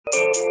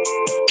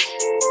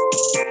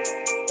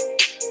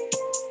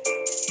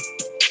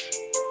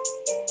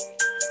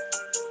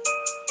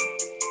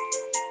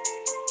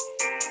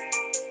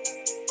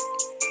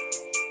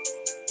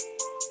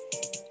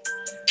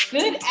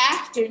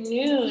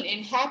afternoon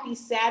and happy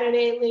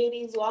Saturday,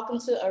 ladies. Welcome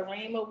to A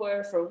Rhema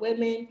Word for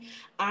Women.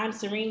 I'm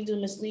Serene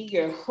Dumas-Lee,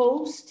 your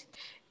host.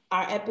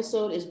 Our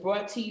episode is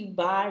brought to you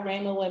by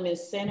Rhema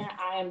Women's Center.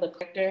 I am the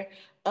director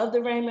of the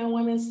Rhema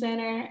Women's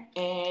Center,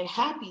 and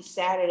happy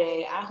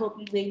Saturday. I hope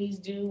you ladies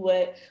do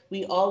what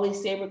we always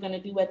say we're going to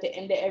do at the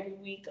end of every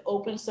week: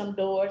 open some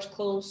doors,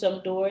 close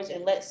some doors,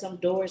 and let some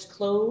doors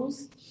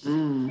close.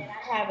 And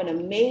I have an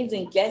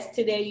amazing guest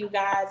today, you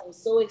guys. I'm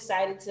so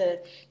excited to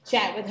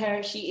chat with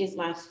her. She is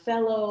my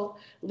fellow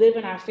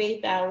Living Our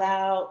Faith Out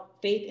Loud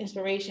Faith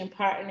Inspiration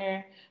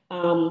Partner.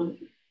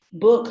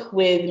 Book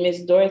with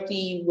Miss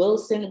Dorothy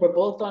Wilson. We're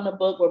both on the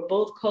book. We're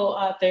both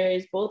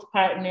co-authors, both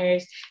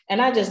partners.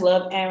 And I just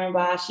love Errin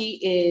Baugh. She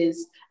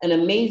is an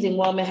amazing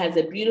woman, has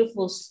a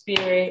beautiful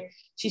spirit.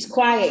 She's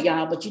quiet,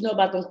 y'all, but you know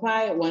about them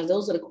quiet ones.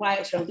 Those are the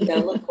quiet ones you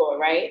gotta look for,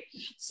 right?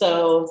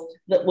 So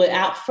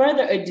without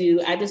further ado,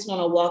 I just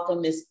want to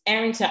welcome Miss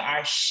Errin to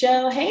our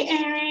show. Hey,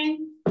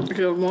 Errin.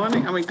 Good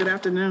morning. Good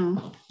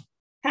afternoon.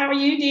 How are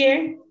you,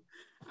 dear?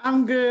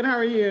 I'm good. How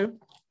are you?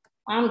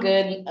 I'm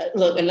good.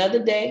 Look,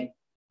 another day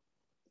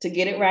to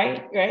get it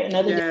right?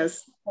 Another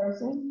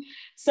person.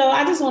 So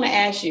I just want to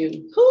ask you,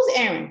 who's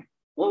Errin?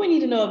 What we need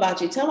to know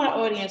about you? Tell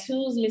our audience,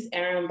 who's Miss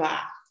Errin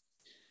Baugh?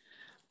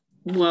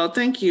 Well,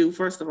 thank you.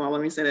 First of all,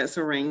 let me say that,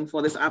 Serene,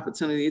 for this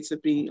opportunity to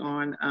be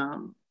on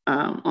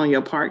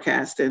your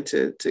podcast and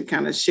to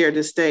kind of share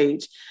the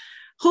stage.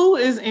 Who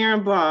is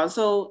Errin Baugh?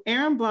 So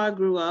Errin Baugh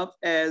grew up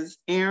as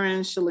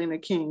Errin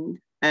Shalina King.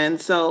 And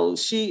so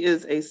she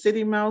is a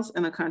city mouse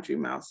and a country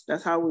mouse.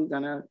 That's how we're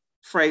going to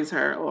phrase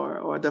her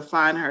or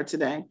define her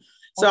today.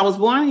 So I was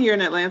born here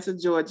in Atlanta,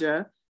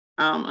 Georgia,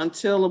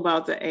 until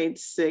about the age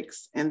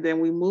 6. And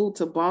then we moved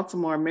to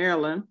Baltimore,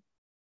 Maryland,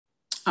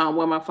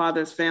 where my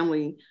father's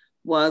family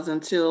was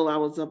until I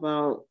was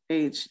about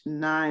age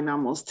 9,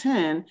 almost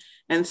 10.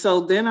 And so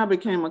then I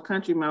became a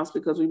country mouse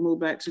because we moved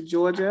back to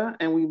Georgia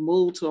and we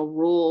moved to a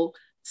rural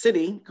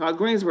city called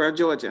Greensboro,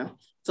 Georgia.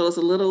 So it's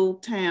a little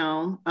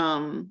town,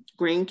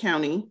 Greene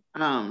County,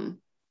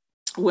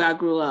 where I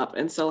grew up.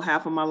 And so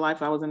half of my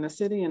life I was in the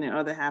city and the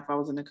other half I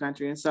was in the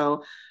country. And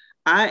so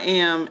I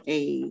am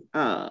a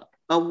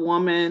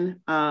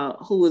woman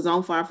who is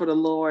on fire for the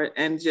Lord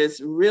and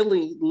just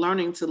really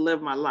learning to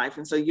live my life.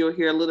 And so you'll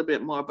hear a little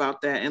bit more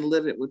about that and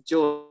live it with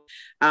joy.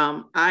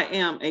 I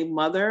am a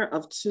mother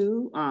of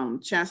 2.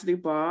 Chastity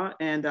Baugh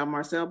and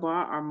Marcel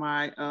Baugh are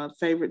my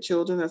favorite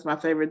children. That's my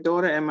favorite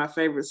daughter and my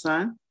favorite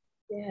son.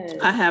 Yes.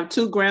 I have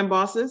 2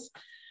 grandbosses.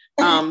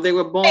 They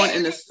were born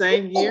in the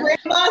same year.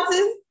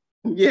 Grandbosses?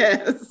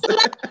 Yes.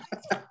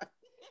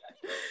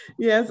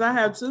 Yes, I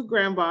have 2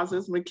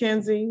 grandbosses,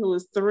 Mackenzie, who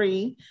is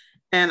 3,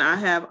 and I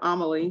have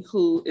Amelie,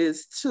 who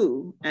is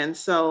 2. And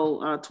so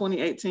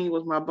 2018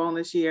 was my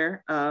bonus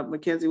year.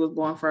 Mackenzie was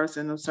born first,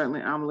 and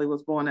certainly Amelie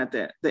was born at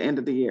the end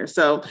of the year.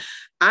 So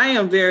I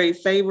am very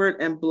favored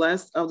and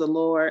blessed of the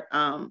Lord.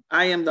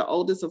 I am the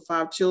oldest of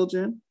 5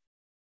 children.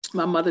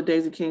 My mother,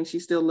 Daisy King,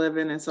 she's still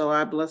living. And so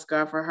I bless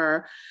God for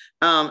her.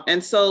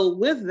 And so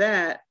with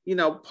that,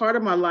 part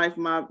of my life,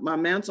 my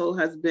mantle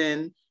has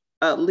been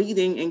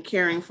leading and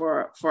caring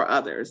for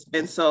others.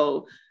 And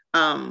so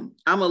I'm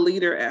a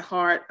leader at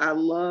heart. I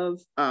love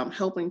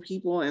helping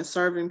people and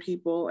serving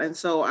people. And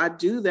so I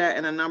do that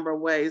in a number of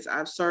ways.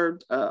 I've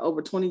served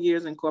over 20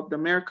 years in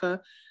corporate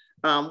America,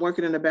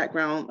 working in the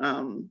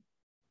background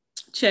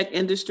check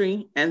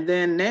industry. And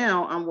then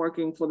now I'm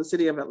working for the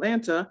city of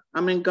Atlanta.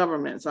 I'm in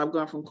government. So I've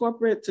gone from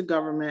corporate to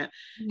government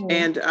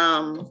and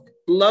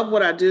love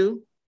what I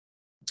do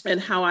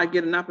and how I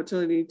get an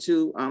opportunity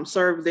to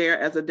serve there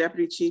as a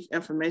deputy chief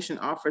information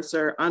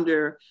officer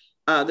under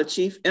the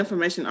chief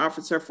information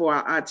officer for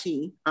our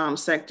IT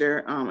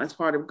sector as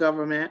part of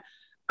government.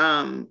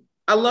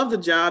 I love the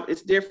job.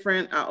 It's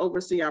different. I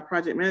oversee our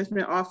project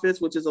management office,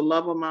 which is a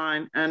love of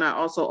mine. And I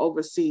also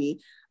oversee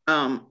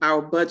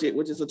our budget,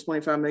 which is a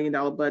 $25 million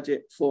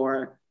budget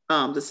for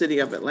the city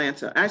of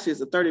Atlanta. Actually,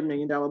 it's a $30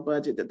 million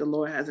budget that the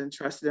Lord has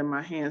entrusted in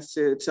my hands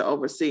to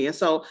oversee. And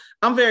so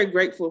I'm very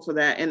grateful for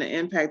that and the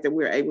impact that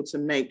we're able to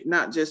make,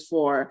 not just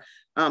for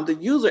the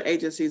user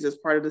agencies as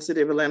part of the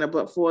city of Atlanta,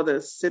 but for the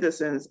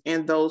citizens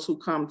and those who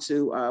come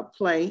to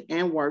play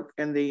and work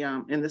in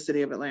the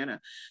city of Atlanta.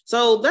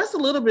 So that's a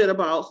little bit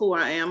about who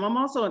I am. I'm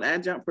also an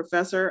adjunct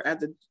professor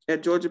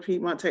at Georgia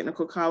Piedmont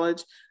Technical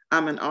College.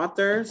 I'm an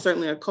author,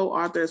 certainly a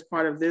co-author as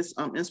part of this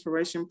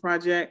inspiration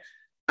project.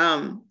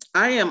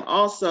 I am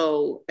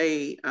also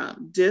a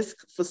DISC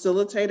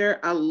facilitator.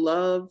 I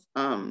love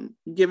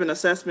giving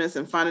assessments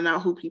and finding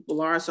out who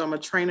people are. So I'm a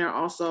trainer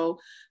also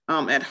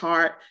at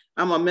heart.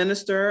 I'm a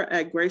minister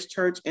at Grace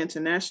Church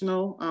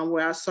International,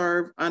 where I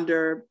serve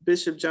under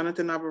Bishop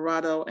Jonathan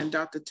Alvarado and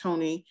Dr.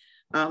 Tony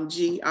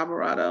G.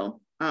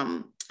 Alvarado.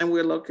 And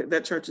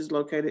that church is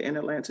located in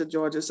Atlanta,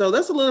 Georgia. So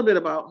that's a little bit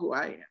about who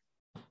I am.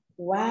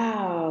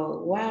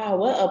 Wow.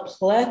 What a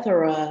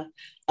plethora,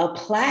 a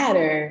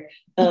platter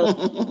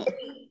of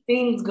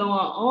things going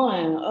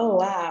on. Oh,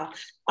 wow.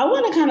 I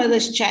want to kind of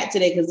just chat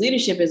today because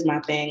leadership is my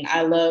thing.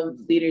 I love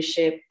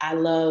leadership.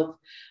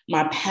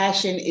 My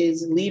passion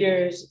is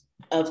leaders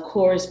of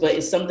course, but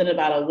it's something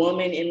about a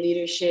woman in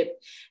leadership,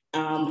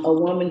 a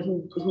woman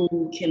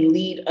who can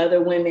lead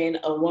other women,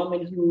 a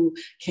woman who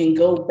can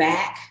go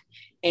back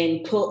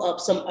and pull up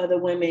some other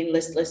women.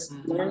 Let's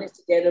learn this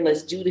together.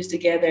 Let's do this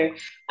together.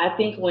 I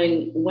think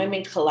when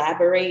women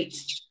collaborate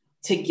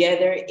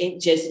together, it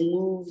just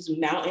moves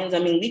mountains. I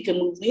mean,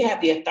 we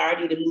have the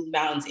authority to move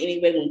mountains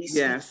anyway when we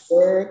speak the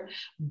word,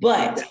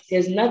 but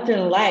there's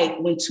nothing like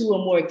when two or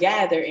more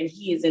gather and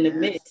he is in the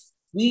midst.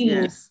 We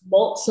move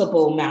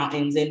multiple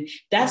mountains. And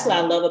that's what I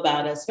love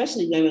about us,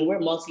 especially women. We're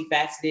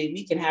multifaceted.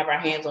 We can have our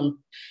hands on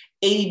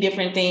 80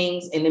 different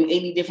things, and then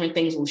 80 different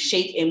things will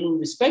shake and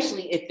move,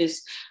 especially if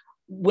it's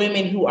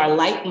women who are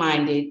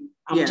like-minded.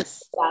 I'm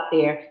just out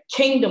there,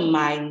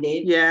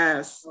 kingdom-minded.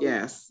 Yes.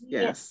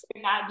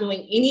 We're not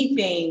doing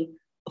anything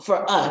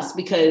for us,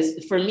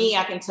 because for me,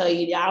 I can tell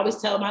you, I always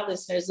tell my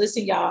listeners,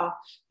 listen, y'all,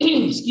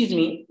 excuse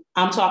me,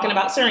 I'm talking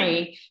about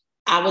Serene.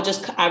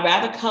 I'd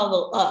rather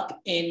cuddle up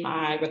in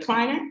my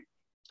recliner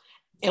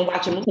and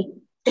watch a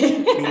movie.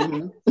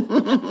 I'm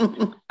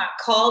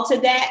called to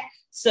that.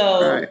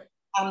 So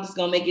I'm just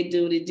going to make it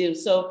do what it do.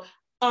 So,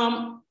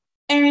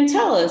 Errin,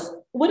 tell us,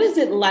 what is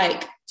it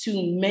like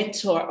to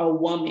mentor a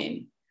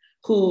woman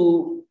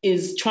who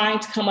is trying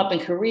to come up in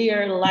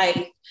career,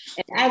 life,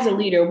 and as a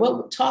leader?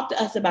 Talk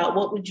to us about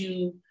what would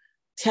you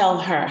tell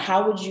her?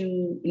 How would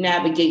you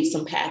navigate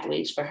some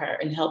pathways for her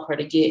and help her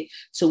to get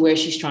to where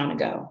she's trying to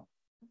go?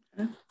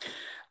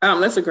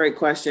 That's a great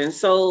question.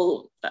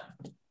 So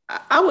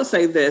I would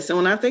say this, and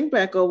when I think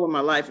back over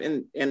my life,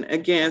 and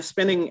again,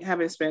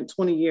 having spent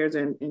 20 years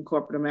in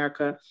corporate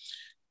America,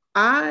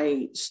 when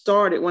I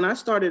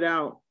started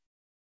out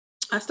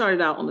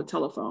on the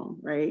telephone,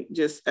 right?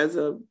 Just as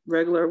a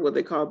regular, what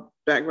they call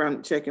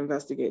background check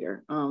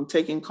investigator,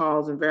 taking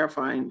calls and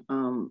verifying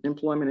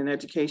employment and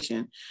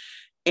education.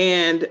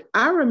 And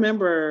I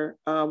remember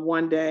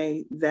one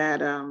day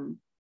that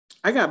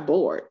I got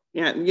bored,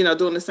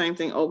 doing the same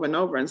thing over and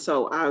over. And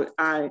so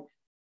I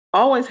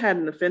always had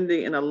an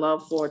affinity and a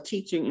love for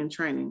teaching and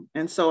training.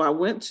 And so I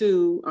went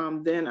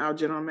to then our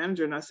general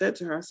manager, and I said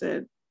to her,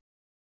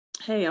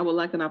 hey, I would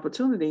like an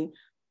opportunity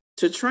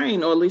to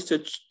train, or at least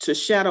to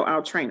shadow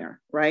our trainer,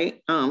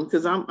 right?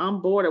 Because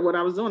I'm bored at what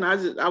I was doing.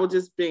 I was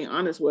just being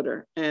honest with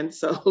her. And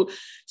so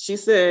she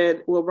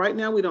said, well, right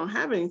now we don't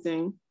have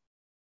anything,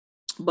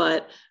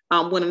 but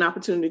when an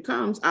opportunity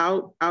comes,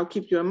 I'll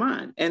keep you in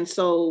mind. And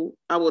so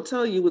I will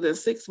tell you, within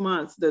 6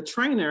 months, the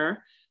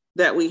trainer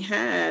that we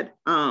had,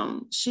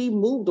 she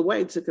moved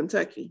away to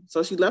Kentucky.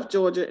 So she left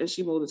Georgia and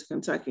she moved to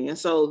Kentucky. And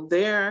so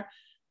there,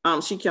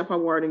 she kept her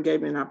word and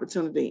gave me an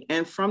opportunity.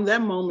 And from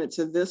that moment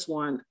to this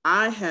one,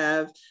 I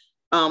have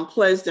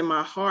pledged in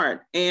my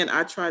heart, and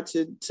I tried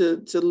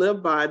to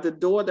live by the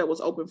door that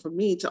was open for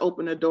me to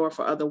open a door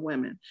for other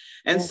women.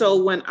 And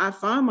so when I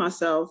find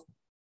myself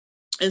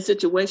in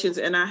situations,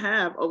 and I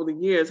have over the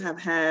years have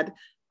had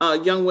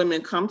young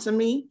women come to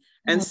me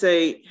and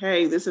say,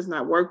 hey, this is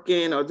not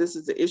working, or this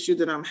is the issue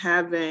that I'm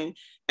having.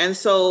 And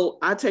so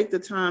I take the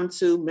time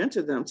to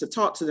mentor them, to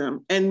talk to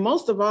them. And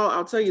most of all,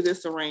 I'll tell you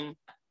this, Errin,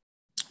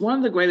 one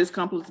of the greatest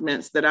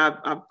compliments that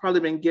I've probably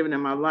been given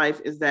in my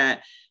life is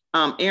that,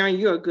 Errin,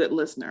 you're a good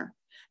listener.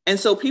 And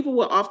so people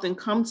will often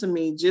come to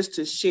me just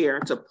to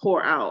share, to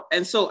pour out.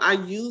 And so I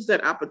use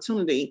that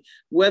opportunity,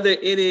 whether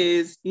it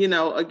is,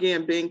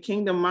 again, being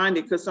kingdom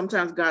minded, because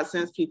sometimes God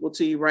sends people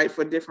to you, right,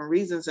 for different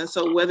reasons. And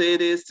so whether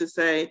it is to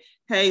say,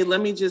 hey,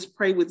 let me just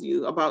pray with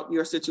you about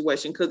your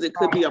situation, because it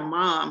could be a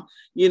mom,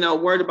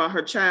 worried about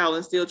her child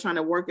and still trying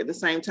to work at the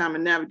same time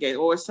and navigate,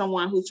 or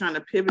someone who's trying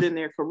to pivot in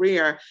their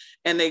career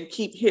and they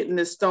keep hitting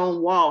this stone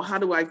wall. How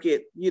do I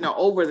get,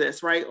 over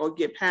this, right? Or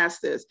get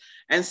past this?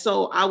 And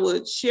so I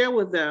would share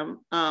with them,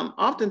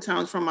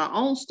 oftentimes from my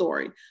own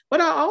story, but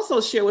I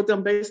also share with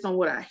them based on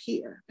what I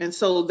hear. And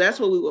so that's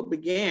where we will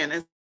begin.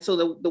 And so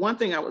the one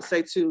thing I would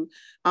say to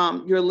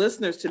your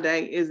listeners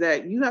today is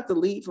that you have to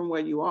lead from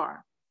where you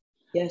are.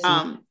 Yes.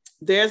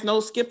 There's no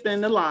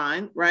skipping the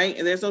line, right?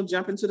 And there's no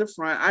jumping to the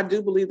front. I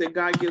do believe that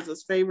God gives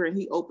us favor and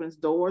he opens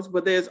doors,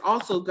 but there's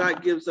also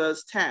God gives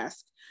us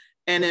tasks.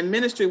 And in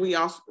ministry, we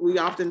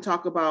often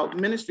talk about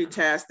ministry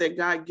tasks that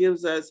God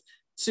gives us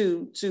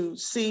to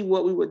see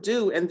what we would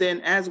do. And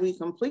then as we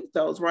complete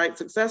those, right,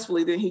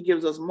 successfully, then he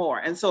gives us more.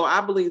 And so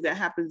I believe that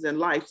happens in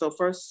life. So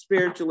first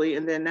spiritually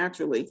and then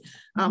naturally,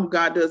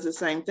 God does the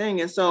same thing.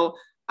 And so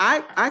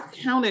I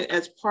count it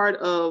as part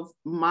of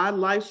my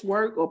life's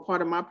work, or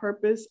part of my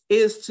purpose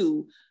is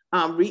to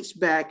reach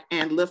back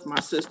and lift my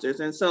sisters.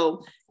 And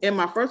so in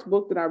my first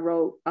book that I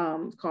wrote,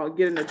 called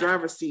Get in the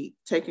Driver's Seat,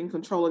 Taking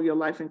Control of Your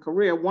Life and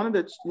Career, one of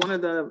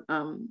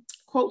the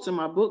quotes in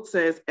my book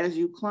says, as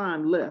you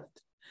climb, lift.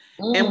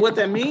 And what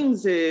that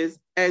means is,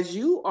 as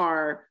you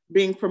are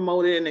being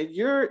promoted and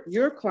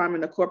you're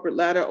climbing the corporate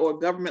ladder or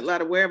government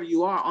ladder, wherever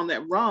you are on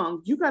that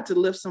rung, you got to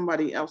lift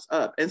somebody else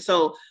up. And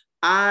so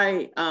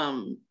I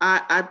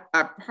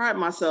pride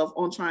myself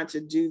on trying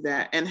to do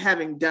that, and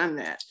having done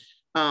that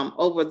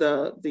over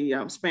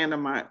the span of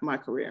my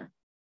career.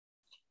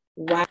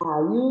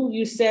 Wow,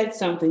 you said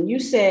something. You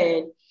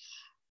said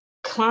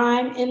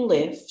climb and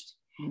lift,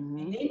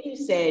 And then you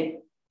said,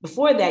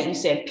 before that, you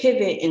said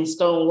pivot and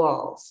stone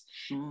walls.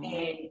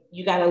 And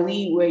you got to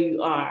lead where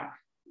you are.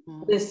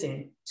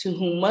 Listen, to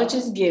whom much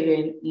is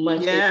given,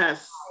 much is required.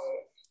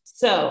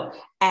 So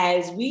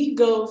as we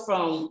go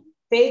from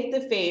faith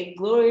to faith,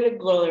 glory to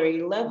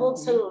glory, level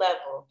to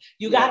level,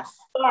 you got to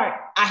start,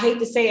 I hate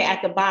to say it,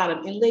 at the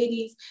bottom. And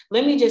ladies,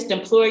 let me just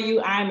implore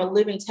you, I'm a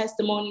living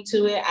testimony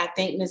to it. I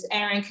think Miss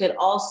Errin could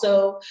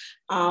also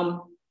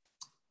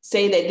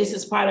say that this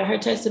is part of her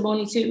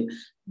testimony too.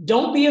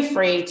 Don't be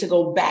afraid to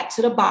go back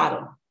to the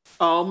bottom.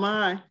 Oh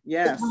my,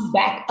 yes. Come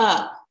back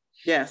up.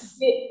 Yes.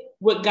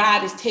 What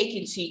God is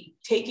taking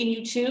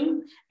you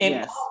to,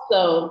 and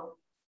also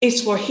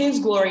it's for His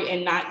glory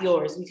and not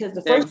yours. Because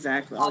the first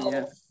thing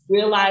I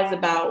realize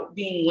about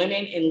being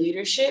women in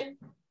leadership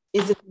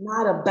is it's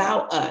not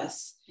about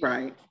us.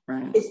 Right.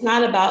 It's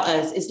not about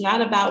us. It's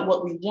not about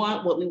what we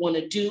want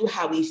to do,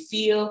 how we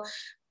feel.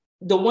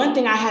 The one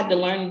thing I had to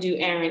learn to do,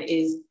 Errin,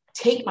 is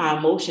take my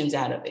emotions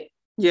out of it.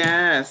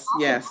 Yes.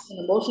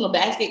 An emotional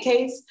basket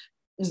case,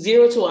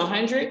 0 to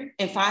 100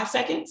 in 5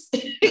 seconds.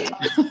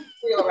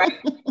 Right?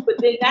 But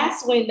then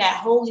that's when that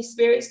Holy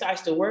Spirit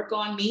starts to work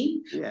on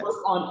me,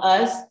 work on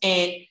us,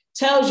 and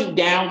tells you,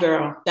 down,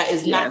 girl, that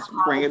is not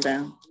bring it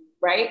down.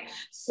 Right?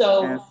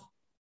 So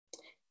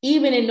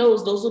even in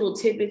those little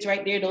tidbits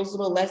right there, those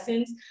little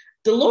lessons,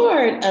 the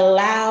Lord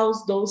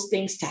allows those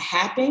things to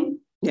happen.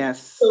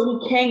 Yes. So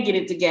we can get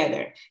it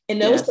together.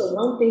 And that was the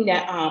one thing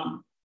that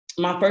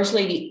my first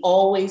lady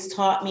always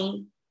taught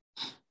me,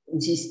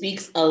 and she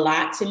speaks a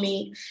lot to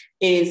me,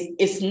 is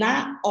it's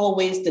not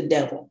always the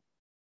devil.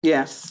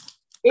 Yes,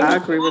 I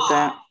agree with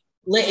that.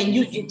 Letting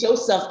you get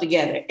yourself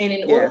together. And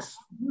in order to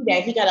do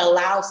that, He got to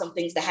allow some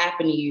things to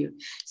happen to you.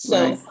 So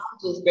I'm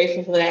just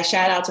grateful for that.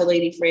 Shout out to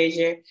Lady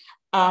Frazier.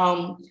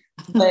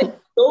 But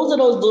those are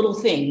those little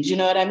things, you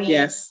know what I mean?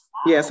 Yes,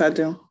 I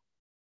do.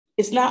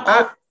 It's not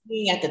always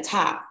being at the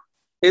top.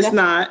 It's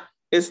not.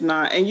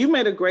 And you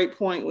made a great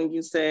point when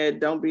you said,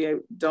 don't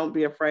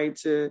be afraid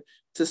to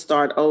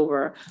start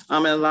over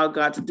and allow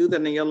God to do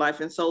that in your life.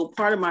 And so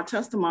part of my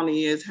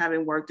testimony is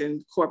having worked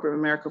in corporate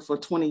America for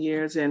 20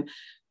 years. And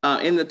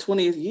in the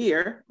 20th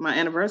year, my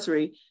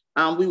anniversary,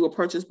 we were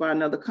purchased by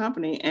another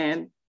company.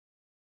 And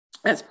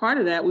as part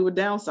of that, we were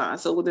downsized.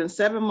 So within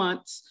 7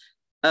 months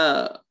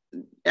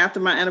after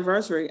my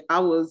anniversary, I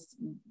was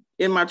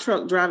in my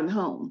truck driving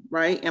home,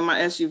 right? In my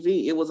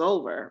SUV, it was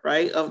over,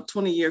 right? A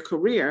 20-year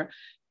career.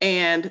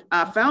 And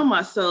I found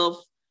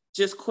myself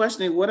just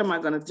questioning, what am I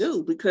going to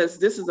do? Because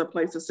this is a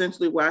place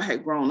essentially where I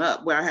had grown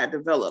up, where I had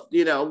developed,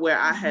 where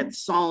I had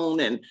sown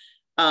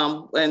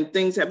and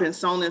things have been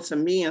sown into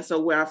me. And so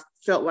where I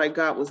felt like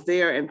God was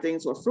there and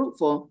things were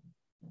fruitful.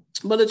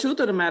 But the truth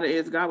of the matter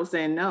is God was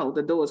saying, no,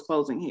 the door is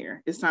closing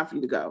here. It's time for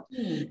you to go.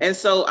 And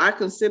so I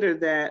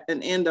considered that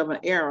an end of an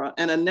era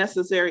and a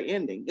necessary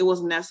ending. It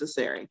was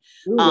necessary.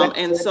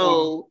 And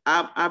so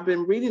I've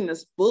been reading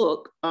this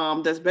book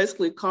that's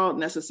basically called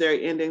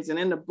Necessary Endings. And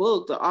in the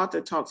book, the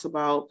author talks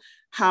about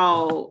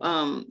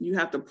how you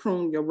have to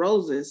prune your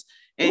roses.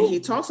 And he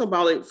talks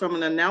about it from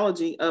an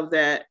analogy of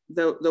that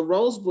the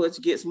rose bush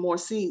gets more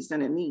seeds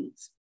than it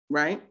needs.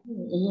 Right.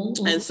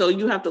 And so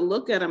you have to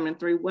look at them in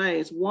 3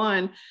 ways.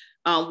 One,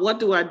 what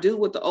do I do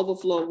with the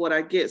overflow of what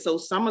I get? So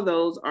some of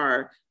those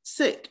are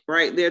sick,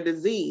 right? They're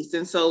diseased.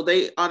 And so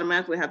they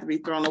automatically have to be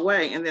thrown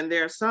away. And then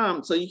there are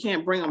some, so you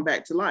can't bring them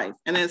back to life.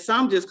 And then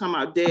some just come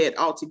out dead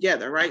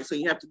altogether, right? So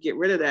you have to get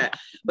rid of that.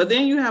 But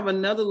then you have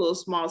another little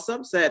small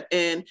subset.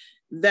 And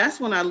that's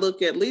when I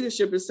look at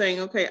leadership as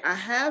saying, okay, I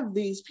have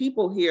these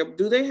people here.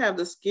 Do they have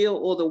the skill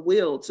or the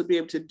will to be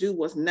able to do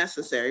what's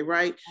necessary,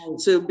 right?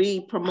 To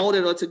be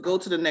promoted or to go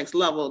to the next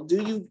level?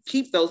 Do you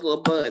keep those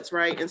little buds,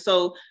 right? And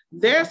so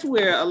there's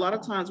where a lot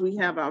of times we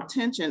have our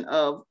tension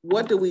of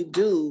what do we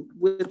do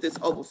with this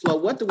overflow?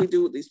 What do we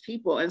do with these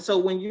people? And so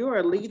when you're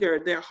a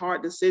leader, there are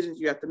hard decisions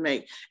you have to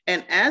make.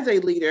 And as a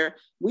leader,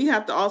 we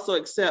have to also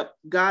accept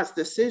God's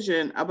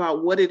decision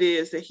about what it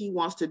is that He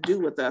wants to do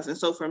with us. And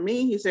so for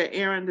me, He said,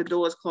 Errin, the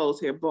door is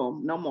closed here.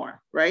 Boom, no more.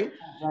 Right.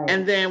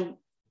 And then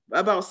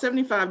about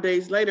 75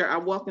 days later, I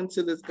walk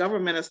into this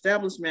government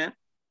establishment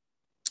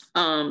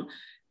to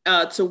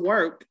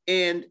work.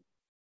 And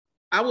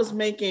I was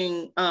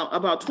making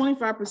about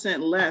 25%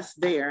 less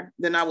there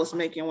than I was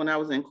making when I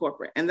was in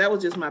corporate. And that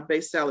was just my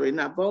base salary,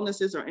 not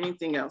bonuses or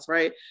anything else,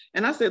 right?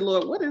 And I said,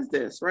 Lord, what is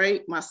this,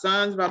 right? My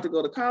son's about to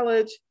go to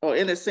college or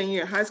in his senior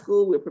year of high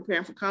school. We're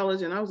preparing for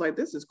college. And I was like,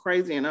 this is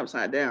crazy and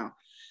upside down.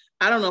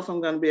 I don't know if I'm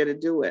going to be able to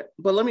do it.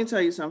 But let me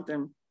tell you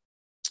something.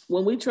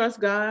 When we trust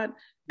God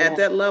at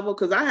that level,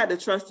 because I had to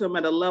trust Him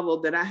at a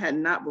level that I had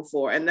not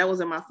before. And that was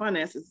in my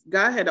finances.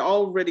 God had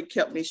already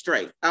kept me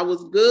straight. I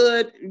was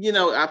good.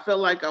 I felt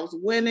like I was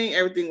winning.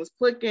 Everything was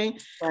clicking.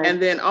 Right.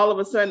 And then all of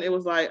a sudden it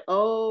was like,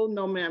 oh,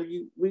 no,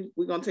 ma'am,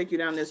 we're going to take you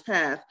down this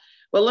path.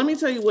 But let me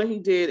tell you what He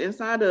did.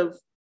 Inside of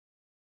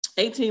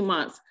 18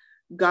 months,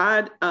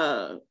 God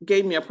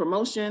gave me a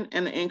promotion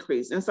and an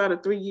increase. Inside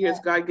of 3 years,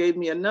 God gave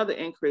me another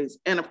increase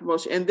and a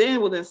promotion. And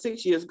then within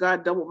 6 years,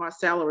 God doubled my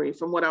salary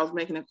from what I was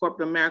making in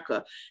corporate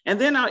America.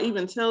 And then I'll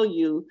even tell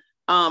you,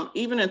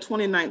 Even in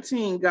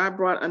 2019, God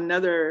brought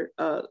another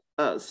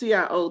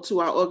CIO to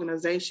our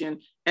organization.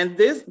 And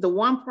the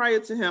one prior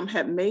to him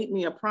had made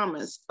me a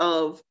promise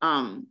of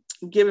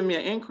giving me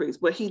an increase,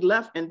 but he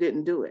left and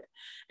didn't do it.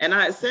 And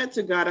I said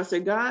to God, I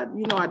said, God,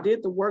 I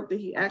did the work that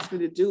he asked me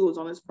to do. It was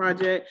on this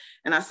project.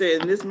 And I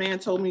said, and this man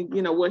told me,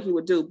 what he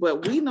would do.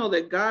 But we know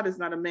that God is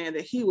not a man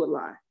that he would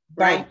lie.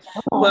 Right.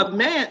 But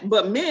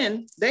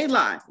men, they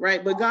lie,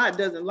 right? But God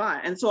doesn't lie.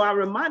 And so I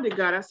reminded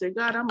God, I said,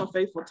 God, I'm a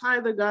faithful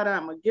tither. God,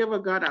 I'm a giver.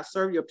 God, I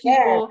serve your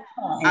people.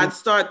 I'd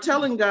start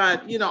telling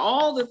God,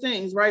 all the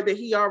things, right, that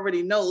he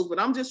already knows,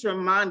 but I'm just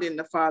reminding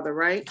the Father,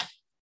 right?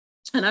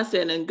 And I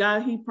said, and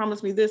God, he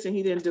promised me this and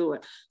he didn't do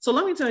it. So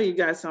let me tell you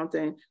guys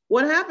something.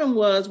 What happened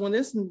was when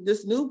this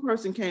new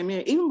person came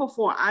in, even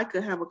before I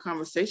could have a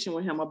conversation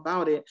with him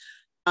about it,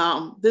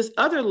 this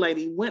other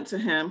lady went to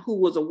him who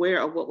was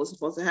aware of what was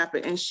supposed to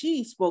happen, and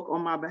she spoke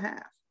on my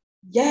behalf.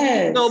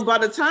 Yes. So by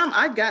the time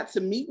I got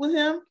to meet with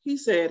him, he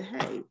said,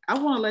 hey, I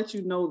want to let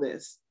you know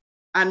this.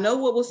 I know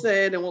what was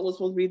said and what was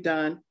supposed to be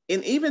done.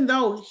 And even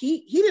though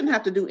he didn't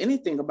have to do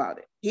anything about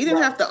it, he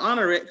didn't have to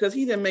honor it because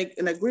he didn't make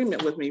an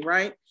agreement with me,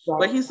 right?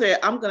 But he said,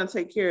 I'm going to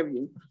take care of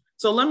you.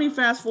 So let me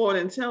fast forward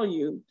and tell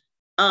you,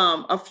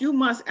 a few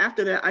months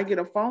after that, I get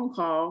a phone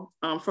call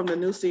from the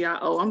new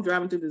CIO. I'm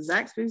driving through the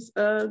Zaxby's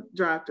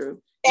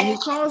drive-through, and he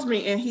calls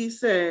me and he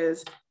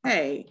says,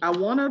 hey, I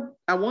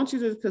want you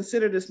to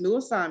consider this new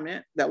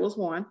assignment. That was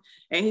one.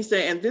 And he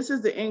said, and this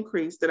is the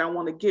increase that I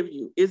want to give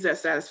you. Is that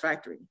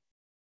satisfactory?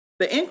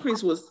 The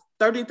increase was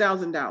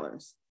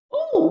 $30,000.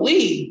 Oh,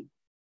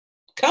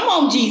 come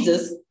on,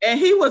 Jesus. And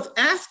he was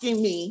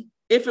asking me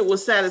if it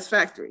was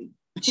satisfactory.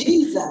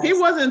 Jesus. He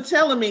wasn't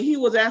telling me, he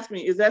was asking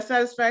me, is that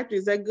satisfactory?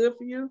 Is that good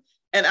for you?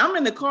 And I'm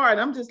in the car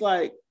and I'm just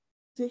like,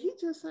 did he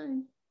just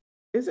say,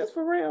 is this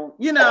for real?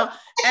 And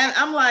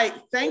I'm like,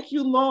 thank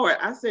you, Lord.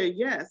 I said,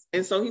 yes.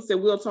 And so he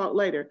said, we'll talk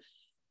later.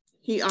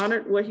 He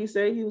honored what he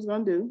said he was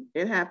going to do.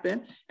 It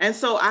happened. And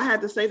so I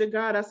had to say to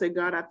God, I said,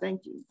 God, I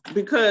thank you,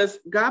 because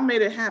God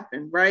made it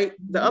happen, right?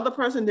 Mm-hmm. The other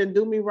person didn't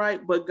do me right,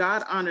 but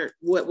God honored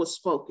what was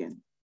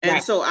spoken.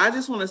 And so I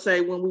just want to say,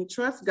 when we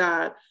trust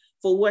God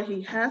for what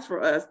he has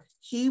for us,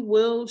 he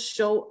will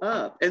show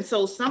up. And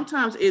so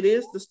sometimes it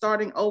is the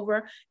starting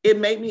over. It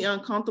made me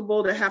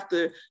uncomfortable to have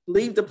to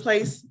leave the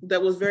place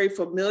that was very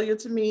familiar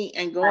to me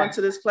and go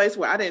into this place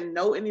where I didn't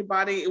know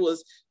anybody. It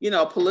was,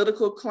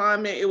 political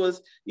climate. It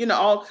was,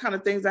 all kind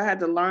of things I had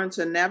to learn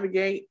to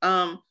navigate.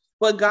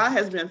 But God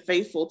has been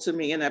faithful to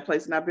me in that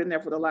place. And I've been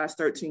there for the last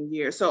 13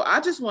 years. So I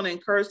just want to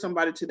encourage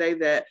somebody today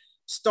that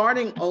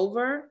starting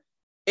over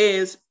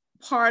is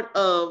part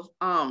of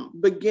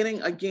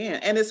beginning again,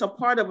 and it's a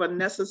part of a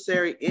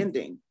necessary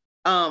ending.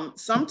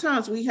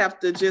 Sometimes we have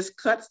to just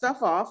cut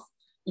stuff off,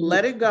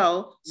 let it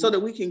go, so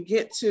that we can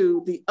get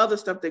to the other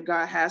stuff that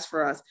God has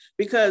for us.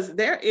 Because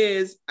there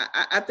is,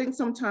 I think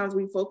sometimes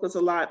we focus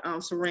a lot,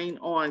 Serene,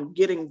 on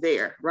getting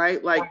there,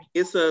 right? Like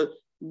it's a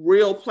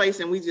real place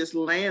and we just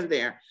land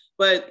there.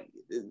 But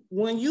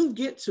when you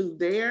get to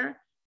there,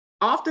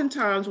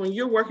 oftentimes when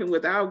you're working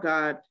without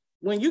God,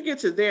 when you get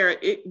to there,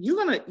 you're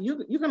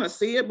gonna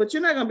see it, but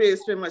you're not gonna be able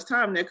to spend much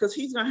time there because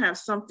he's gonna have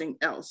something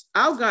else.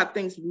 Our God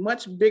thinks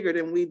much bigger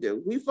than we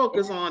do. We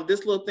focus on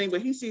this little thing,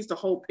 but he sees the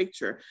whole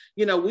picture.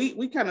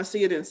 We kind of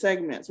see it in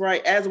segments,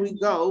 right? As we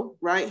go,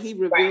 right? He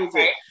reveals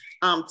it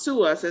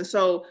to us. And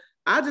so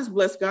I just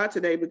bless God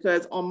today,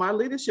 because on my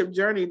leadership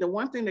journey, the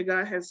one thing that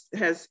God has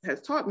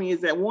taught me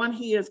is that, one,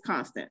 he is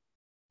constant.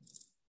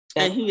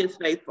 And he is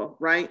faithful,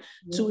 right,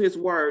 to his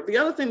word. The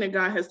other thing that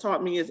God has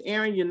taught me is,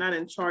 Errin, you're not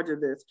in charge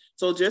of this.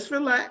 So just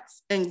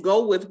relax and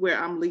go with where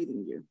I'm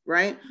leading you,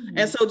 right?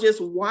 And so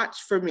just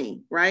watch for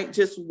me, right?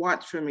 Just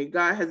watch for me.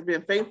 God has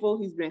been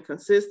faithful. He's been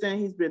consistent.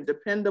 He's been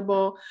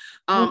dependable.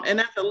 And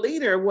as a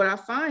leader, what I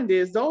find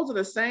is those are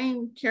the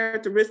same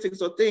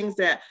characteristics or things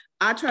that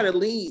I try to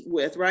lead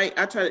with, right?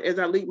 As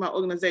I lead my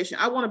organization,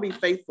 I want to be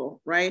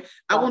faithful, right?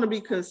 I want to be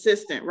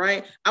consistent,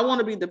 right? I want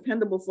to be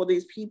dependable for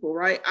these people,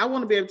 right? I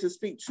want to be able to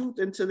speak truth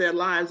into their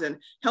lives and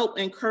help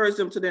encourage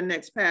them to their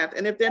next path.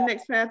 And if their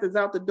next path is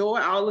out the door,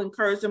 I'll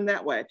encourage them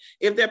that way.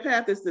 If their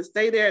path is to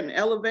stay there and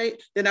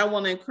elevate, then I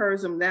want to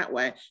encourage them that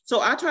way.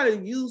 So I try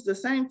to use the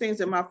same things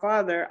that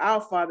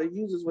our Father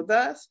uses with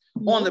us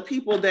on the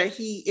people that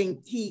he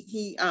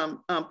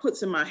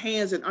puts in my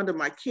hands and under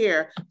my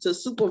care to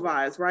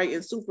supervise, right?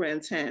 And superintend.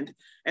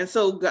 And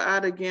so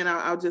God, again,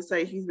 I'll just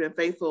say he's been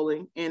faithful,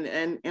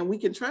 and we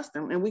can trust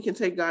him and we can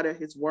take God at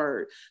his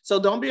word. So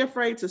don't be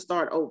afraid to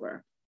start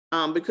over,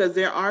 because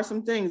there are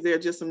some things, there are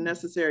just some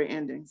necessary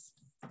endings.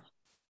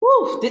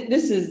 Woo,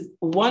 this is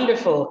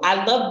wonderful.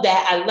 I love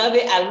that. I love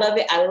it. I love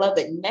it. I love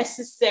it.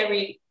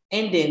 Necessary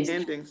endings.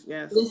 Endings,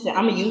 yes. Listen,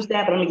 I'm going to use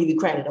that, but I'm going to give you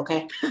credit,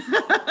 okay?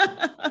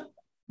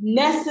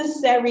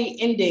 Necessary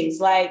endings.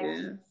 Like,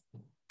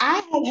 I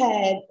have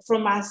had for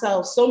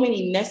myself so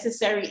many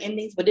necessary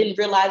endings, but didn't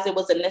realize it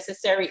was a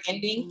necessary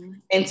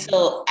ending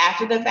until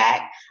after the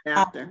fact.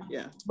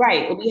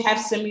 Right. We have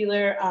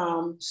similar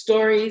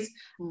stories.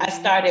 I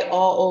started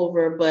all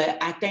over,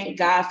 but I thank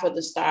God for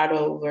the start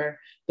over,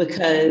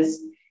 because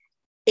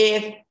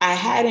if I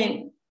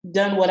hadn't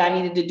done what I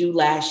needed to do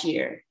last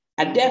year,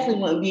 I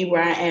definitely wouldn't be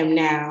where I am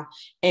now.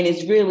 And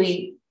it's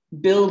really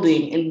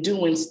building and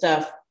doing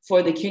stuff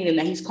for the kingdom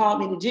that he's called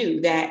me to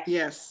do. That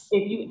yes,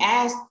 if you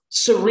ask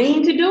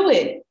Serene to do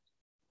it,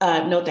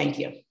 no, thank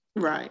you.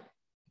 right.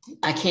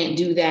 I can't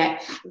do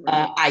that.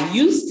 Right. I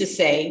used to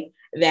say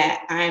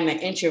that I'm an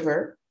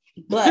introvert,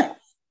 but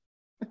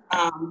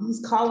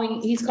he's calling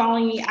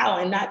me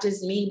out, and not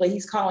just me, but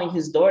he's calling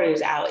his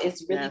daughters out.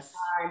 It's really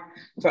time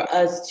for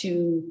us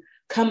to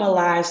come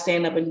alive,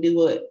 stand up, and do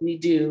what we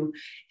do.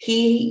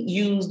 He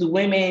used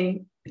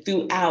women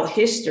throughout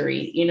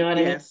history, you know what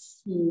I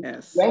mean?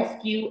 To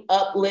rescue,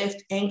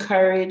 uplift,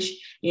 encourage.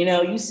 You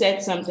know, you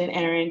said something,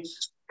 Errin,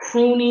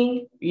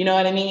 pruning, you know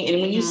what I mean?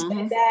 And when you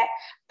said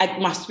that,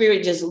 my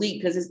spirit just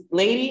leaped, because it's,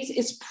 ladies,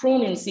 it's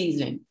pruning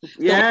season.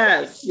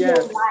 Yes,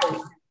 yes.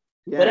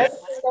 Whatever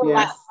in your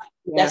life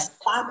that's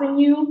stopping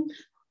you,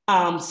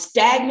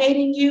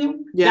 stagnating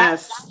you,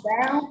 got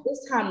down,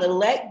 it's time to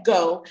let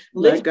go,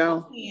 lift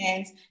your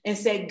hands and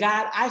say,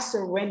 God, I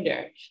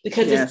surrender.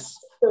 Because it's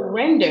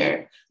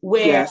surrender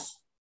where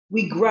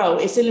we grow.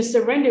 It's in the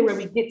surrender where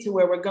we get to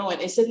where we're going.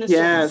 It's in the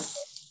surrender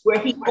where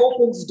he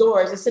opens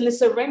doors. It's in the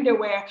surrender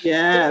where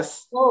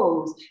doors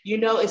close. You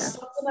know, it's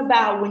something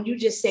about when you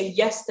just say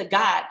yes to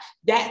God,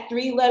 that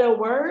 3-letter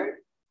word,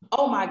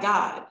 oh my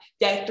God,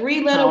 that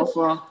 3-letter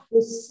word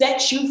will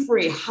set you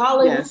free.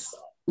 Hallelujah.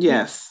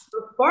 Yes.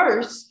 But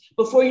first,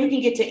 before you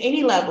can get to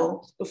any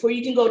level, before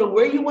you can go to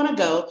where you want to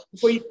go,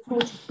 before you do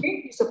what you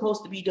think you're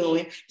supposed to be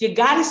doing, you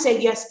got to say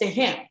yes to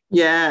him.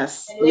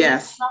 Yes. And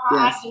yes.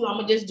 I'm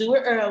going to just do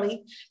it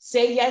early.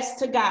 Say yes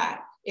to God.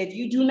 If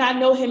you do not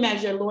know him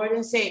as your Lord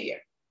and Savior,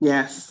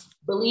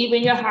 believe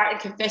in your heart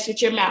and confess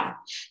with your mouth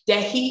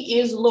that he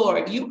is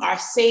Lord. You are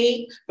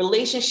saved.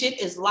 Relationship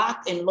is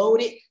locked and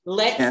loaded.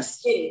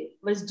 Let's do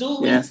what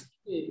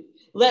do.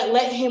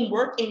 Let him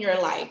work in your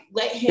life.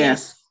 Let him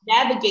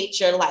navigate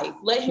your life.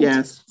 Let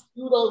him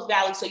through those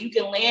valleys so you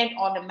can land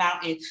on the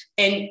mountain.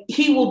 And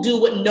he will do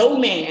what no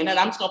man, and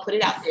I'm just gonna put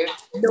it out there,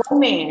 no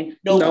man,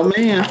 no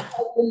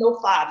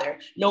father,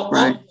 no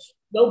uncle,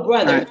 no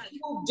brother, he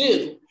will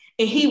do,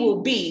 and he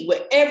will be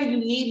wherever you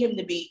need him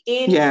to be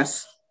in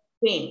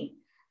thing.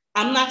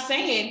 I'm not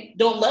saying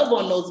don't love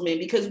on those men,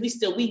 because we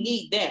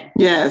need them.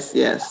 Yes.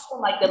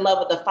 Nothing like the love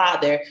of the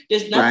Father.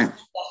 There's nothing like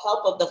the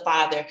help of the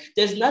Father.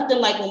 There's nothing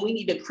like when we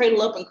need to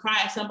cradle up and cry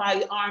in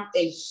somebody's arms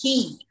and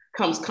he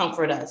comes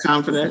comfort us.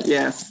 Confident,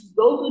 yes.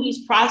 Go through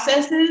these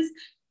processes.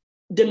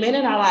 The men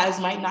in our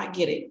lives might not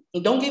get it.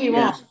 And don't get me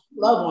wrong,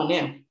 love on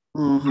them. I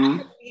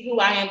can be who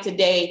I am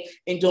today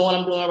and doing what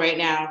I'm doing right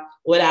now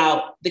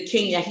without the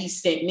king that he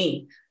sent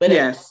me. But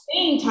at the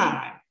same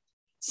time,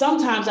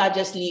 sometimes I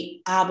just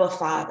need Abba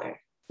Father.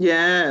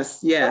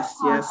 Yes, Serene.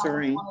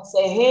 I want to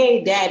say,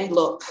 hey, Daddy,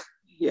 look.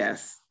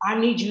 Yes. I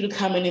need you to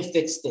come in and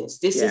fix this.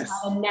 This is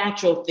not a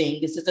natural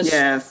thing. This is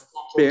a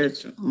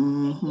spiritual.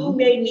 You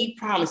made me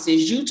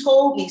promises. You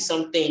told me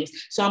some things.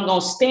 So I'm going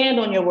to stand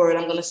on your word.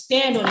 I'm going to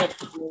stand on your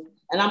word.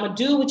 And I'm going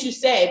to do what you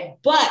said.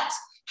 But,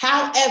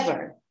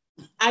 however,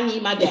 I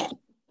need my dad.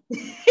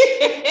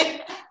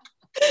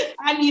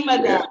 I need my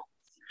dad.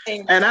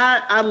 And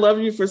I love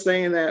you for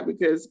saying that,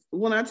 because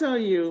when I tell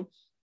you,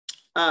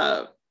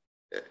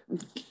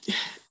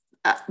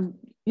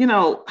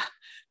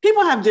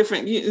 people have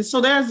different, so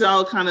there's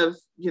all kind of,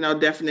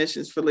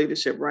 definitions for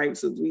leadership, right?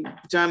 So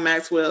John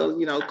Maxwell,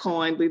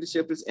 coined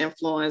leadership as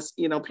influence.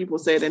 People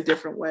say it in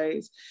different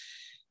ways.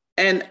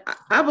 And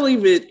I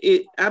believe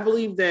I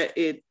believe that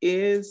it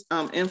is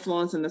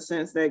influence in the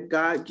sense that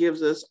God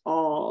gives us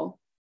all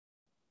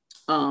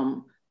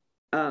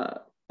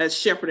a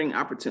shepherding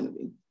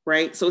opportunity,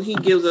 right? So he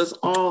gives us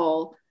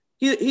all,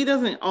 he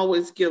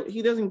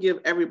doesn't give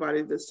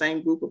everybody the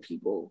same group of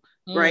people,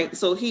 right?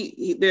 So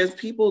there's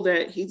people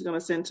that he's going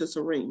to send to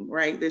Serene,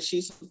 right? That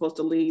she's supposed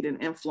to lead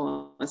and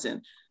influence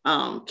and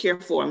care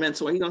for, and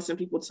mentor. He's going to send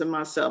people to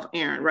myself,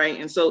 Errin, right?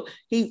 And so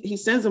he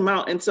sends them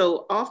out. And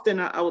so often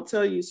I will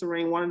tell you,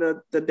 Serene, one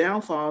of the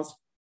downfalls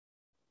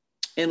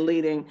in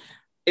leading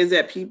is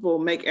that people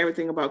make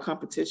everything about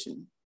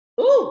competition.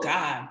 Oh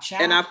God.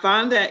 Child. And I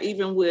find that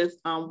even with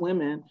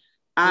women,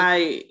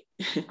 I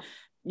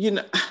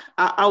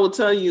will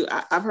tell you,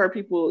 I've heard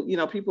people,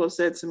 people have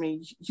said to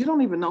me, you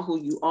don't even know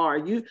who you are.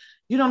 You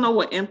don't know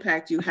what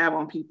impact you have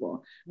on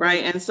people.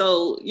 Right. And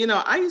so,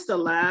 I used to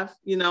laugh,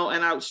 and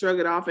I would shrug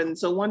it off. And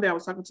so one day I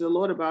was talking to the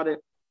Lord about it.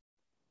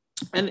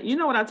 And you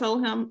know what I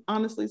told him,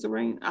 honestly,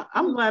 Serene,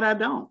 I'm glad I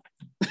don't.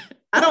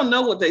 I don't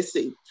know what they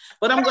see,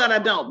 but I'm glad I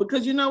don't,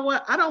 because you know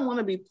what? I don't want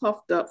to be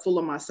puffed up full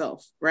of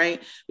myself,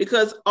 right?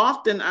 Because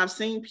often I've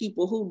seen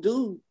people who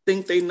do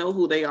think they know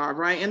who they are,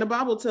 right? And the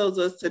Bible tells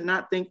us to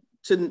not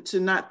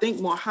think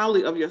more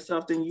highly of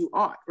yourself than you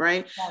ought,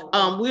 right?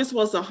 We're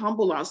supposed to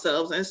humble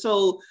ourselves. And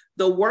so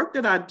the work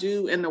that I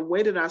do and the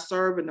way that I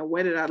serve and the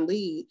way that I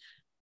lead,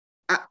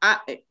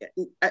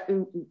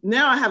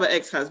 now I have an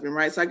ex-husband,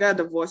 right? So I got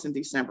a divorce in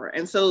December.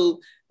 And so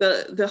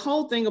the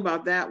whole thing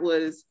about that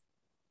was,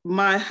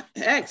 my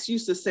ex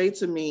used to say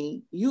to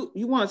me, you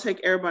want to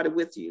take everybody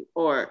with you,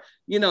 or,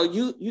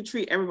 you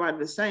treat everybody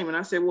the same. And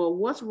I said, well,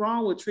 what's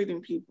wrong with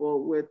treating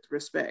people with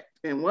respect?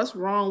 And what's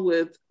wrong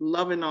with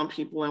loving on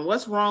people? And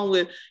what's wrong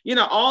with,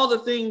 all the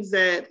things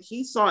that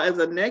he saw as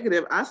a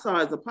negative, I saw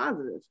as a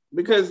positive,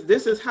 because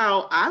this is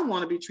how I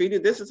want to be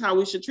treated. This is how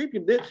we should treat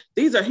people.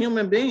 These are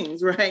human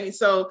beings, right?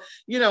 So,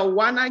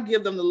 why not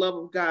give them the love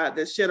of God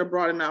that's shed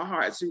abroad in our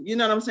hearts? You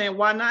know what I'm saying?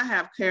 Why not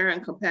have care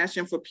and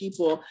compassion for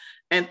people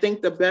and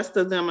think the best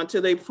of them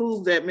until they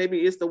prove that maybe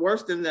it's the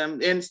worst in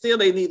them, and still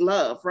they need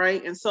love,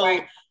 right? And so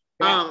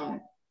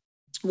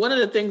one of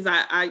the things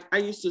I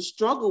used to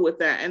struggle with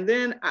that, and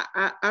then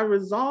I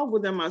resolved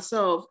within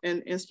myself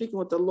and speaking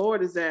with the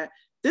Lord, is that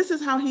this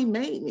is how he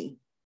made me.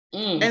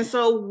 And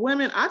so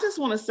women, I just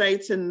want to say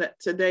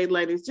today,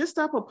 ladies, just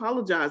stop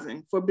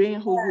apologizing for being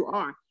who you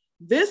are.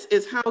 This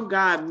is how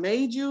God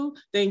made you.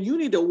 Then you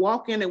need to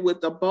walk in it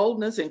with the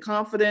boldness and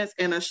confidence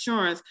and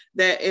assurance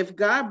that if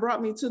God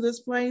brought me to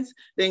this place,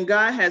 then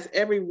God has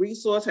every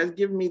resource, has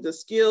given me the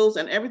skills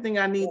and everything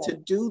I need to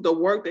do the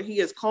work that he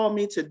has called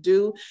me to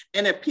do.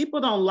 And if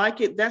people don't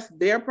like it, that's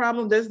their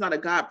problem. That's not a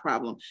God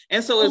problem.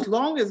 And so as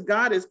long as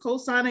God is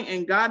co-signing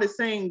and God is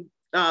saying,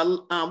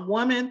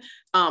 woman,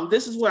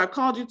 this is where I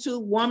called you to.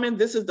 Woman,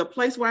 this is the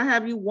place where I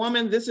have you.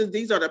 Woman,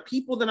 these are the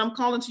people that I'm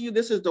calling to you.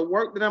 This is the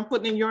work that I'm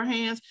putting in your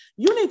hands.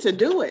 You need to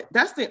do it.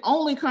 That's the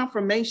only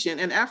confirmation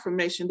and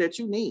affirmation that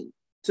you need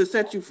to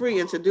set you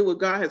free and to do what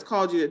God has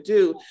called you to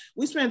do.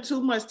 We spend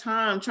too much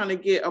time trying to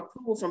get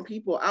approval from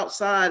people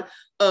outside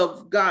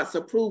of God's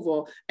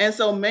approval. And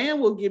so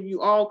man will give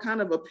you all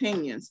kind of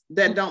opinions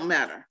that don't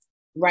matter.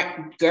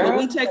 Right, girl. But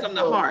we take them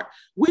to heart.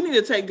 We need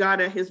to take God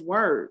at his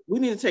word. We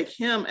need to take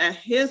him at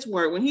his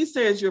word. When he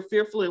says you're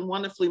fearfully and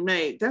wonderfully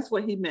made, that's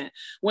what he meant.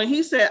 When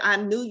he said, I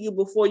knew you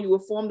before you were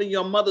formed in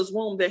your mother's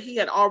womb, that he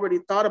had already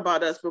thought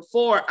about us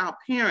before our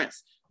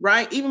parents,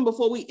 right? Even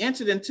before we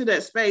entered into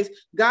that space,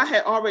 God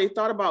had already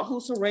thought about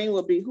who Serene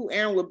would be, who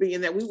Errin would be,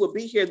 and that we would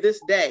be here this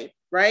day,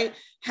 right?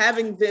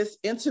 Having this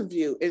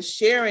interview and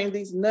sharing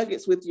these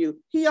nuggets with you.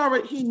 He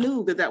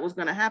knew that was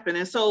going to happen.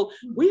 And so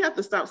we have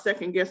to stop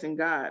second guessing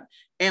God,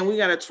 and we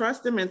got to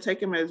trust him and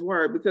take him at his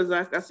word, because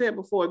like I said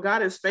before,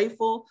 God is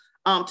faithful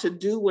to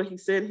do what he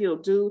said he'll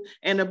do.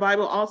 And the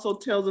Bible also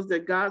tells us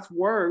that God's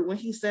word, when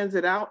he sends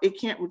it out,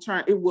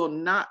 it will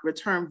not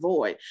return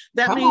void.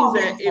 That means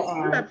that if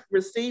you have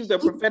received the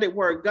prophetic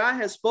word, God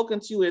has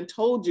spoken to you and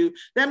told you,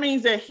 that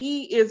means that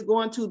he is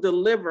going to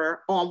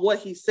deliver on what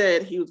he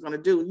said he was going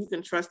to do. You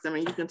can trust him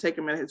and you can take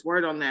him at his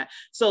word on that.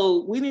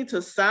 So we need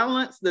to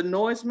silence the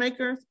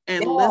noisemakers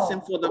and listen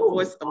for the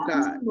voice of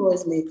God.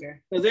 Noisemaker.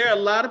 Because there are a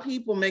lot of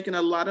people making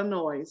a lot of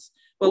noise,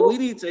 but we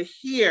need to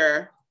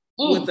hear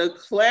with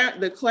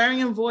the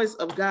clarion voice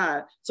of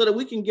God, so that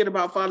we can get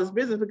about Father's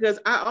business. Because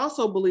I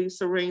also believe,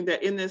 Serene,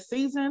 that in this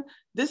season,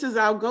 this is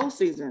our go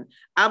season.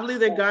 I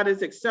believe that God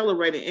is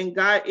accelerating and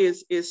God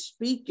is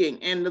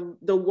speaking. And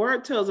the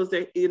word tells us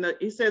that,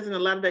 he says in the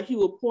letter that he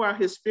will pour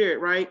out his spirit,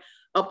 right,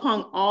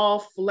 upon all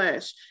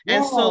flesh.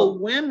 And so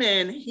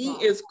women, he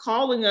is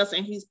calling us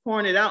and he's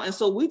pouring it out. And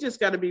so we just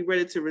got to be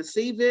ready to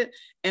receive it.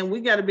 And we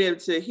got to be able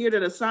to hear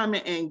that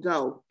assignment and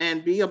go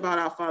and be about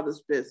our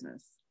Father's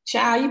business.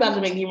 Child, you about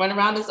to make me run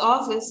around this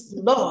office.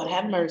 Lord,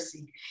 have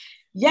mercy.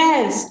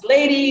 Yes,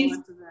 ladies,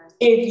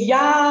 if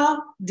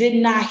y'all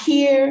did not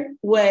hear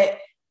what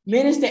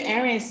Minister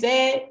Errin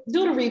said,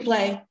 do the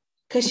replay,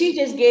 because she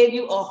just gave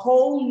you a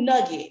whole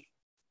nugget,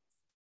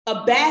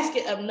 a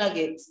basket of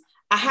nuggets.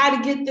 I had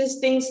to get this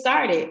thing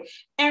started.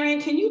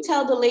 Errin, can you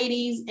tell the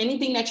ladies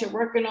anything that you're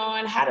working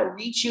on, how to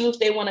reach you if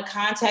they want to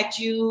contact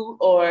you,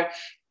 or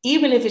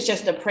even if it's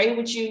just to pray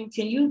with you?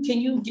 Can you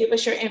give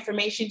us your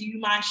information? Do you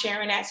mind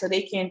sharing that so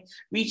they can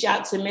reach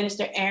out to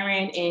Minister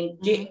Errin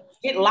and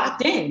get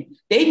locked in?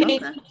 They may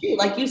need you,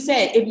 like you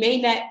said, it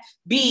may not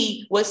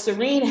be what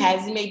Serene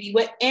has, it may be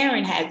what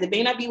Errin has. It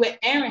may not be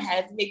what Errin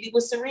has, it may be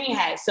what Serene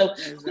has. So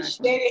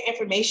share your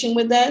information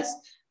with us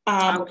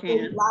before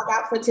we log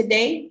out for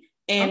today.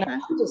 And I'm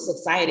just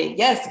excited.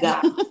 Yes,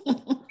 God.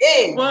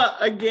 Hey. Well,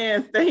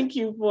 again, thank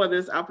you for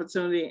this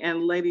opportunity.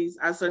 And ladies,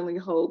 I certainly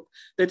hope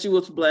that you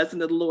was blessed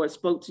and that the Lord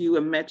spoke to you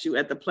and met you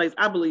at the place.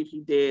 I believe he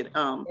did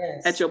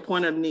at your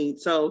point of need.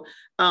 So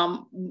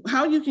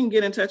how you can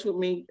get in touch with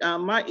me,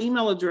 my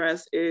email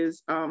address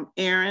is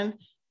Errin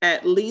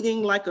at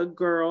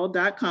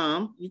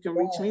leadinglikeagirl.com. You can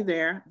reach me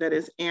there. That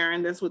is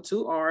Errin, that's with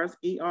 2 R's,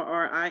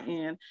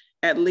 ERRIN,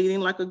 at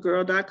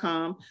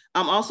leadinglikeagirl.com.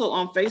 I'm also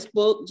on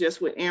Facebook, just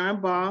with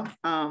Errin Baugh,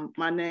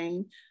 my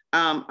name.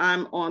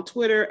 I'm on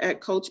Twitter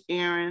at Coach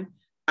Errin.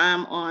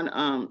 I'm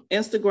on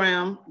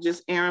Instagram,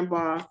 just Errin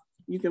Baugh.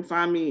 You can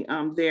find me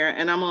there.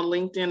 And I'm on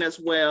LinkedIn as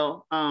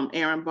well,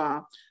 Errin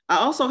Baugh. I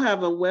also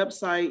have a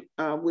website,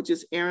 which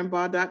is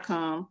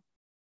erinbaugh.com,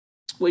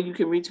 where you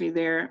can reach me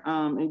there,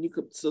 and you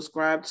could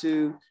subscribe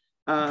to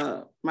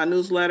my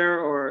newsletter,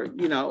 or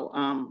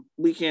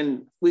we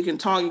can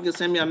talk. You can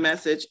send me a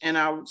message, and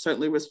I'll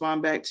certainly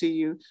respond back to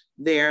you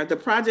there. The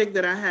project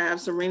that I have,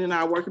 Serena and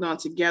I are working on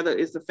together,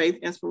 is the Faith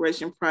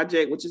Inspiration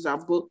Project, which is our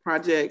book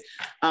project,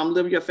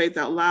 Live Your Faith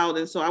Out Loud.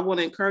 And so I want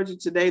to encourage you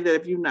today that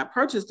if you've not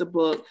purchased the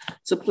book,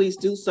 to please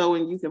do so,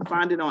 and you can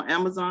find it on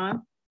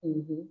Amazon.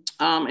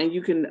 Mm-hmm. And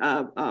you can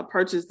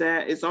purchase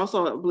that. It's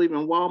also, I believe,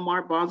 in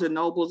Walmart, Barnes and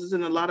Nobles. It's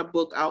in a lot of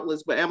book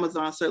outlets, but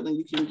Amazon, certainly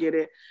you can get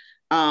it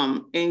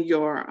in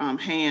your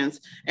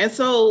hands. And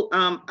so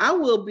I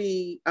will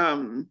be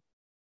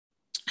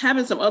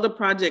having some other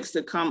projects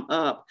to come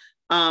up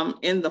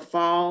in the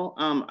fall.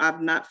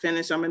 I've not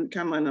finished. I'm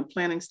kind of in the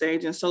planning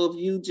stage. And so if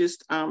you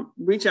just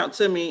reach out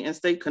to me and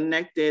stay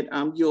connected,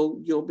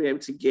 you'll be able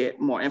to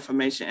get more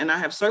information. And I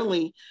have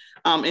certainly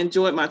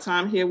enjoyed my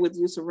time here with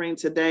you, Serene,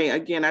 today.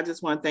 Again, I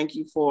just want to thank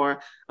you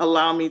for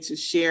allowing me to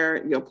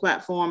share your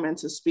platform and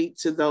to speak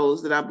to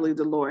those that I believe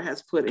the Lord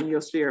has put in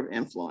your sphere of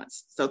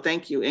influence. So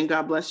thank you, and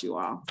God bless you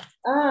all.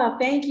 Oh,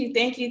 thank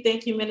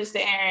you, Minister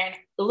Errin.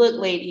 Look,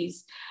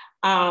 ladies,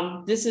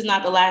 this is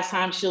not the last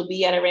time she'll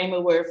be at a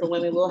Rhema Word for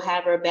Women. We'll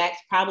have her back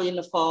probably in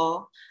the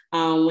fall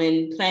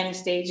when planning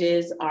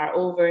stages are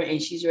over and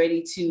she's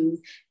ready to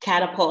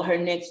catapult her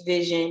next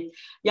vision.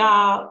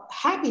 Y'all,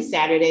 happy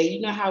Saturday.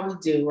 You know how we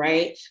do,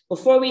 right?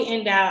 Before we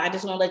end out, I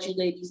just want to let you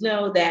ladies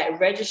know that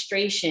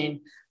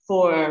registration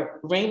for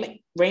Rhema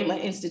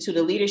Institute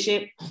of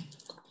Leadership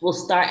will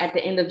start at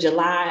the end of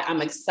July.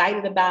 I'm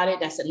excited about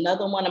it. That's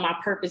another one of my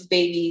purpose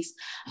babies.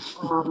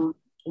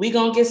 We're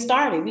going to get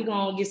started. We're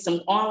going to get some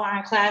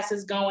online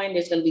classes going.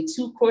 There's going to be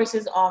 2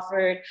 courses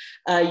offered.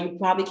 You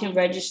probably can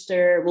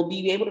register. We'll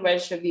be able to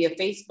register via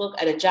Facebook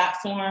at a jot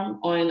form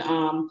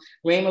on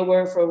Rhema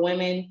Word for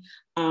Women,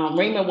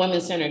 Rhema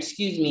Women's Center,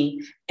 excuse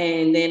me.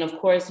 And then, of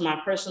course, my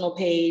personal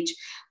page.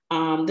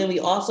 Then we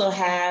also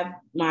have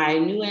my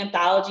new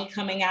anthology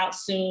coming out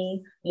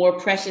soon, More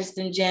Precious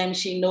Than Gems,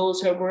 She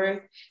Knows Her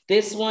Worth.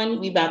 This one,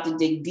 we about to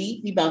dig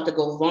deep, we about to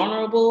go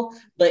vulnerable,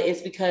 but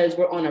it's because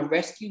we're on a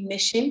rescue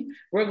mission.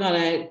 We're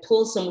gonna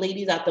pull some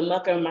ladies out the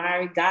muck and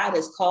mire. God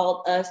has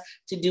called us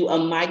to do a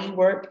mighty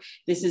work.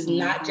 This is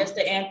not just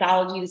an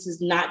anthology, this is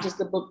not just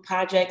a book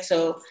project,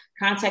 so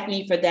contact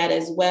me for that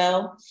as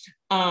well.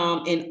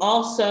 And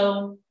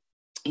also,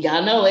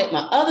 y'all know it,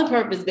 my other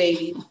purpose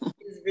baby,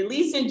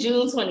 releasing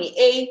June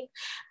 28th,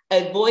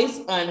 A Voice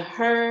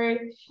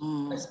Unheard,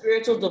 a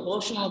spiritual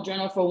devotional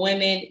journal for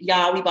women.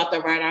 Y'all, we about to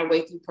write our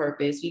way through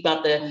purpose. We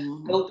about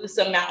to go through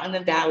some mountains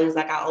and valleys,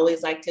 like I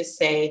always like to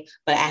say,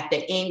 but at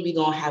the end, we're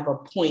going to have a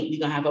point. We're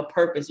going to have a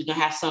purpose. We're going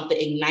to have something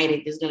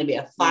ignited. There's going to be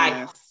a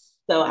fire. Yes.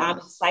 So I'm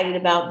excited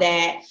about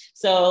that.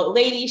 So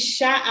ladies,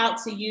 shout out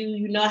to you.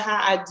 You know how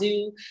I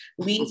do.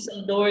 Leave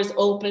some doors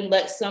open,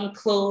 let some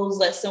close,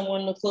 let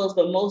someone close,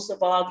 but most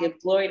of all, give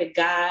glory to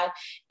God,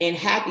 and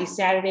happy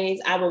Saturdays.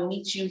 I will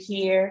meet you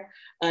here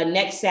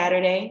next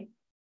Saturday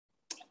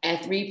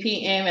at 3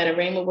 p.m. at a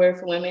Rhema Word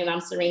for Women.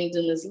 I'm Serena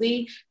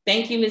Dumas-Lee.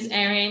 Thank you, Ms.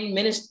 Errin,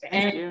 Minister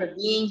Errin, for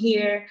being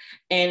here.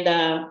 And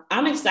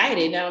I'm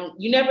excited.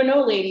 You never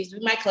know, ladies. We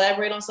might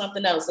collaborate on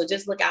something else. So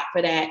just look out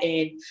for that,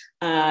 and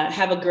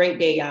have a great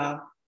day,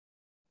 y'all.